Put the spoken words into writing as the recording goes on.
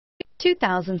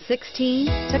2016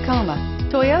 Tacoma.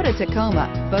 Toyota Tacoma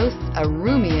boasts a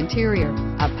roomy interior,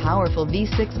 a powerful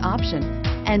V6 option,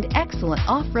 and excellent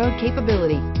off-road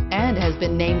capability, and has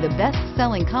been named the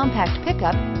best-selling compact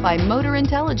pickup by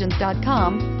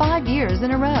MotorIntelligence.com 5 years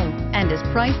in a row, and is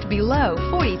priced below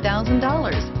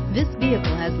 $40,000. This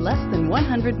vehicle has less than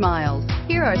 100 miles.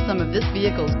 Here are some of this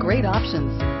vehicle's great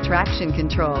options: traction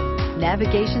control,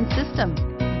 navigation system,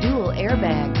 dual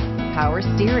airbags, power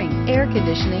steering, air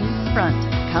conditioning, front,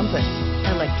 compass,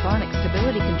 electronic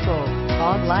stability control,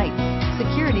 fog lights,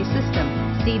 security system,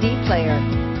 CD player.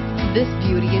 This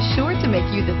beauty is sure to make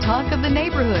you the talk of the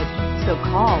neighborhood, so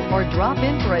call or drop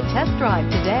in for a test drive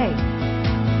today.